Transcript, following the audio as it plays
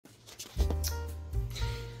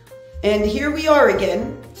And here we are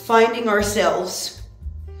again, finding ourselves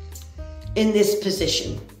in this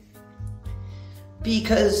position.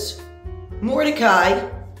 Because Mordechai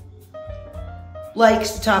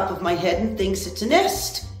likes the top of my head and thinks it's a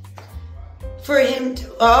nest. For him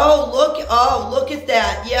to, oh, look at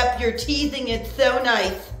that. Yep, you're teasing it so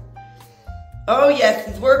nice. Oh yes,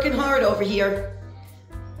 he's working hard over here.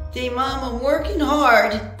 See, Mom, I'm working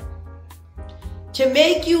hard to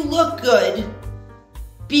make you look good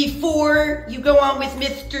before you go on with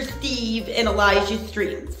Mr. Steve and Elijah's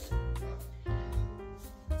streams.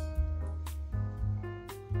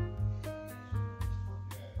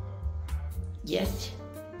 Yes.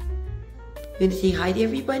 You gonna say hi to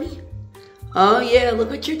everybody? Oh yeah, look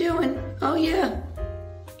what you're doing. Oh yeah.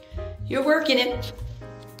 You're working it.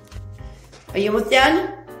 Are you almost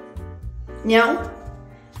done? No?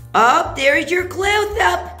 Oh, there's your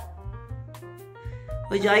close-up.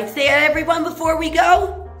 Would you like to say hi to everyone before we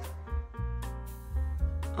go?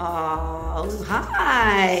 Oh,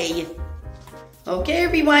 hi. Okay,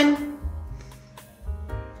 everyone.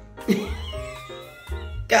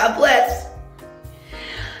 God bless.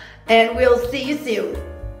 And we'll see you soon.